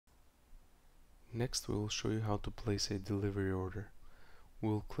Next, we will show you how to place a delivery order.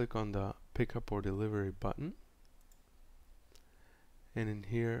 We'll click on the pickup or delivery button, and in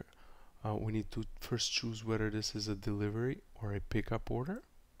here we need to first choose whether this is a delivery or a pickup order.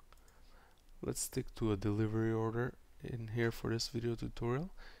 Let's stick to a delivery order in here for this video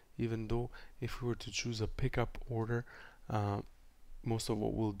tutorial, even though if we were to choose a pickup order, most of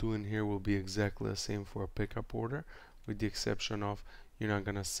what we'll do in here will be exactly the same for a pickup order, with the exception of you're not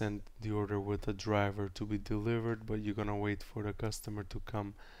gonna send the order with a driver to be delivered, but you're gonna wait for the customer to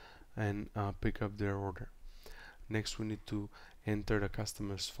come and pick up their order. Next, we need to enter the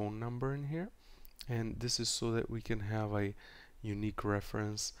customer's phone number in here, and this is so that we can have a unique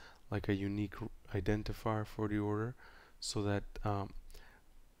reference, like a unique identifier for the order, so that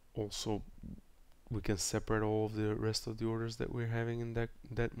also we can separate all of the rest of the orders that we're having in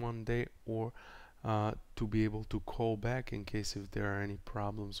that one day, or to be able to call back in case if there are any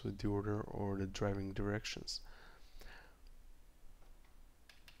problems with the order or the driving directions.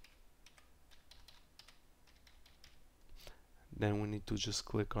 Then we need to just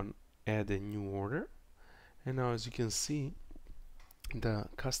click on add a new order, and now as you can see, the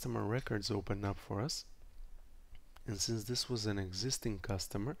customer records open up for us. And since this was an existing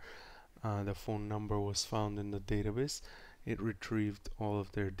customer, the phone number was found in the database, it retrieved all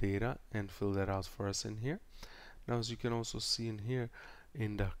of their data and filled that out for us in here. Now, as you can also see in here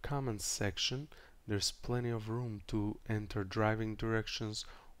in the comments section, there's plenty of room to enter driving directions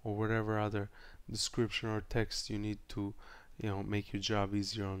or whatever other description or text you need to make your job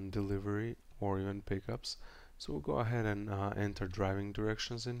easier on delivery or even pickups. So we'll go ahead and enter driving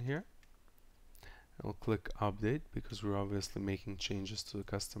directions in here. I'll click update because we're obviously making changes to the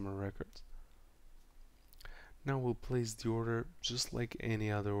customer records. Now we'll place the order just like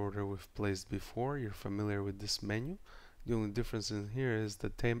any other order we've placed before. You're familiar with this menu. The only difference in here is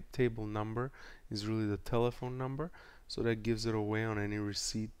the table number is really the telephone number, so that gives it away on any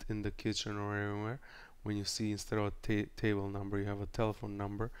receipt in the kitchen or anywhere. When you see instead of a table number you have a telephone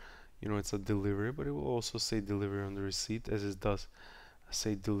number, you know it's a delivery, but it will also say delivery on the receipt, as it does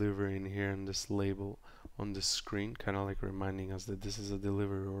say delivery in here in this label on the screen, kind of like reminding us that this is a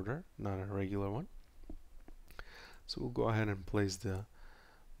delivery order, not a regular one. So we'll go ahead and place the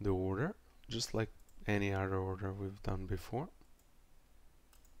order just like any other order we've done before.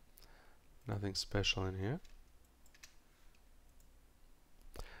 Nothing special in here.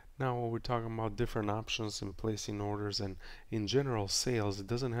 Now when we're talking about different options in placing orders and in general sales, it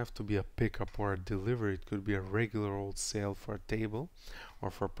doesn't have to be a pickup or a delivery. It could be a regular old sale for a table or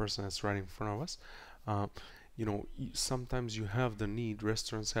for a person that's right in front of us. Sometimes you have the need,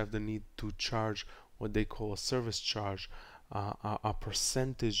 restaurants have the need to charge what they call a service charge, a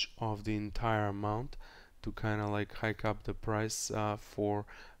percentage of the entire amount to kind of like hike up the price for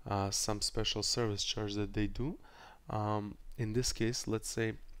some special service charge that they do. In this case, let's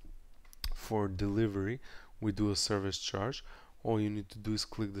say for delivery we do a service charge. All you need to do is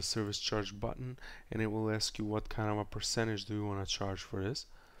click the service charge button and it will ask you what kind of a percentage do you want to charge for this.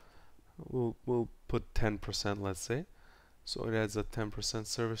 We'll put 10%, let's say, so it adds a 10%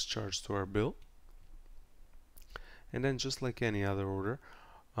 service charge to our bill. And then just like any other order,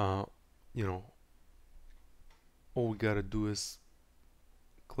 all we gotta do is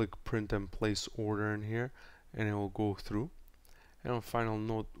click print and place order in here and it will go through. And on final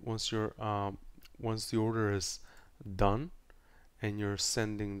note, once the order is done and you're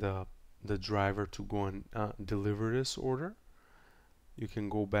sending the driver to go and deliver this order, you can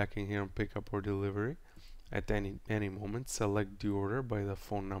go back in here and pick up or delivery at any moment. Select the order by the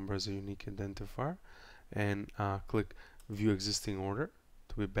phone number as a unique identifier and click view existing order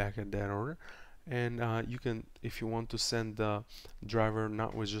to be back at that order. And you can, if you want to send the driver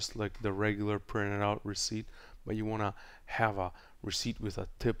not with just like the regular printed out receipt, but you want to have a receipt with a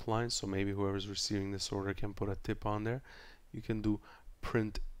tip line, so maybe whoever's receiving this order can put a tip on there, you can do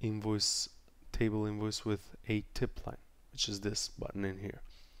print invoice, table invoice with a tip line, which is this button in here,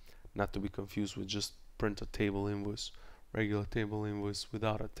 not to be confused with just print a table invoice, regular table invoice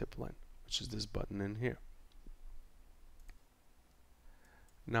without a tip line, which is this button in here.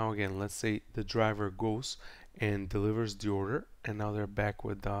 Now again, let's say the driver goes and delivers the order and now they're back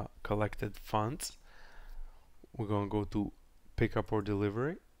with the collected funds. We're going to go to pickup or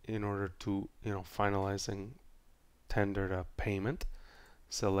delivery in order to finalize and tender the payment.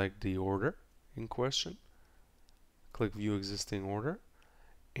 Select the order in question, click view existing order,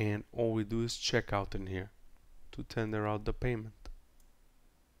 and all we do is check out in here to tender out the payment.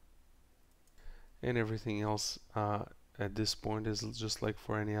 And everything else at this point is just like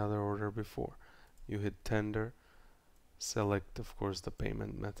for any other order before. You hit tender, select of course the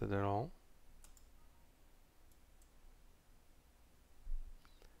payment method at all,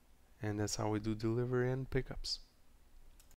 And that's how we do delivery and pickups.